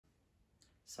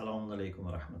Assalamu alaikum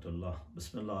wa rahmatullah.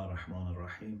 Bismillah ar-Rahman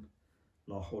ar-Rahim.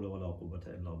 La hawla wa la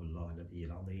quwwata illa billah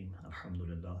al-aliyyil azim.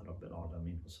 Alhamdulillah rabbil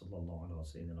alamin. Wa sallallahu ala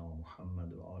sayyidina Muhammad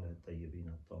wa ala tayyibin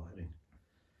at-tahirin.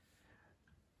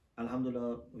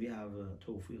 Alhamdulillah, we have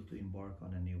tawfiq to embark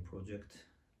on a new project,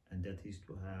 and that is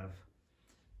to have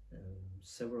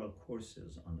several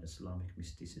courses on Islamic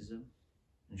mysticism.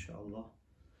 InshaAllah,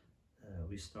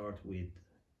 we start with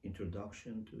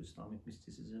Introduction to Islamic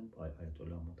Mysticism by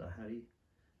Ayatollah Mutahari,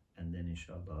 and then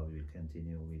inshallah we will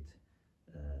continue with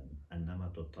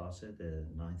An-Namat al-Tasi, the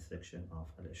 9th section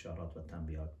of Al-Isharat wa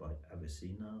Tanbiyat by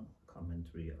Avicenna,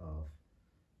 commentary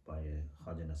by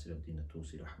Khaja Nasiruddin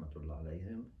Tusi rahmatullah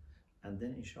alayhim, and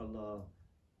then inshallah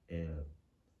a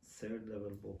third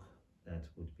level book that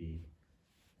would be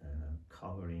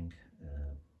covering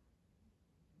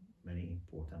many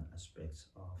important aspects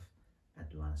of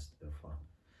advanced irfan.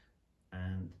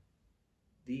 And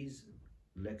these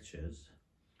lectures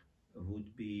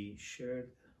would be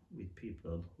shared with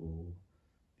people who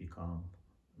become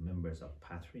members of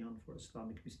Patreon for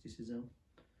Islamic mysticism.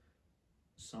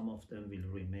 Some of them will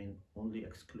remain only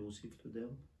exclusive to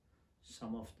them.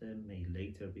 Some of them may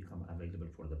later become available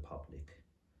for the public.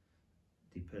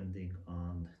 Depending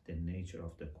on the nature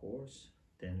of the course,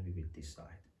 then we will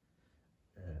decide.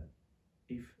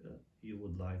 If you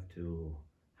would like to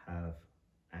have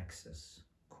access,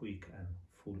 quick and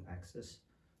full access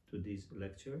to these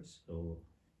lectures, so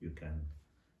you can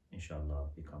inshallah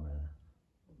become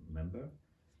a member.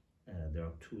 There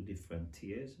are two different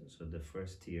tiers. So the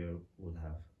first tier would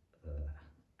have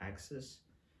access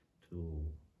to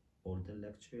all the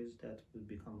lectures that will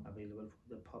become available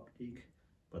for the public,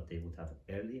 but they would have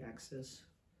early access,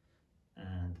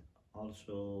 and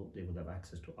also they would have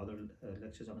access to other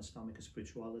lectures on Islamic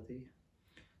spirituality.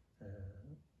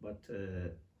 But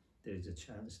there is a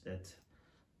chance that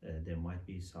there might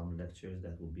be some lectures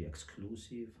that will be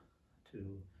exclusive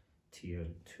to tier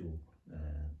 2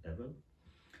 level.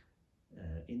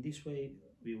 In this way,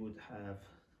 we would have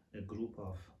a group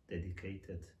of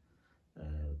dedicated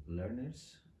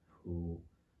learners who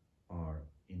are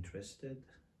interested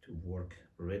to work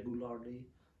regularly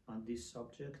on this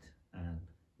subject, and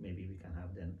maybe we can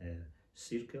have then a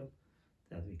circle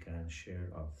that we can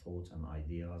share our thoughts and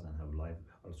ideas and have live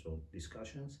also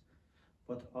discussions.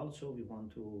 But also we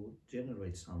want to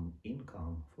generate some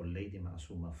income for Lady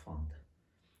Masuma Fund.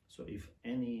 So if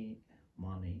any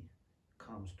money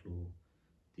comes to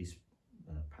this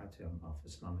pattern of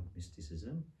Islamic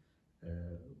mysticism,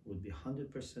 would be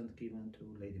 100% given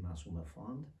to Lady Masuma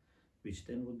Fund, which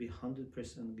then would be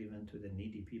 100% given to the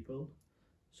needy people.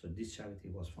 So this charity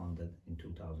was founded in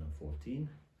 2014,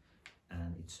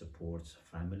 and it supports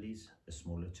families,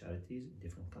 smaller charities in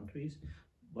different countries.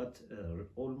 But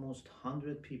almost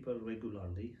 100 people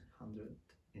regularly, 100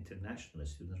 international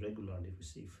students regularly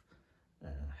receive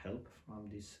help from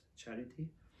this charity.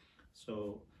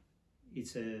 So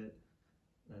it's a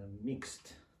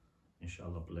mixed,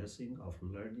 inshallah, blessing of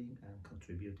learning and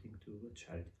contributing to a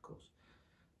charity cause.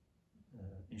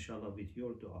 Inshallah, with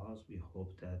your du'as, we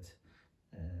hope that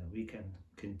we can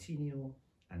continue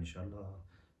and inshallah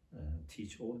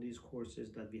teach all these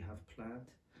courses that we have planned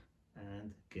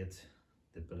and get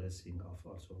the blessing of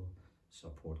also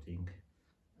supporting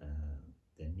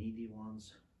the needy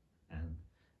ones. And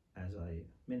as I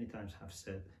many times have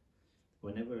said,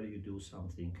 whenever you do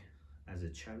something as a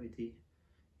charity,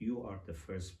 you are the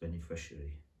first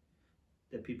beneficiary.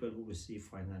 The people who receive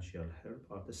financial help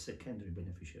are the secondary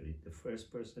beneficiary. The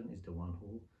first person is the one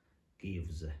who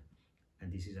gives,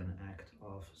 and this is an act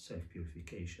of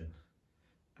self-purification.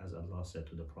 As Allah said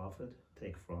to the Prophet,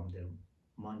 take from their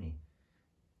money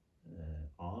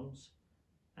alms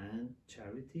and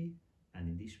charity, and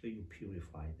in this way you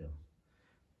purify them.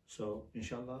 So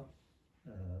inshallah,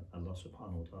 Allah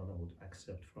subhanahu wa ta'ala would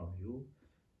accept from you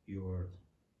your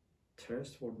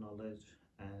thirst for knowledge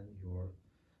and your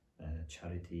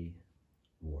charity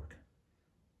work.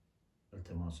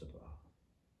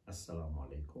 Assalamu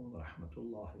alaikum wa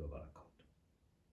rahmatullahi wa barakatuh.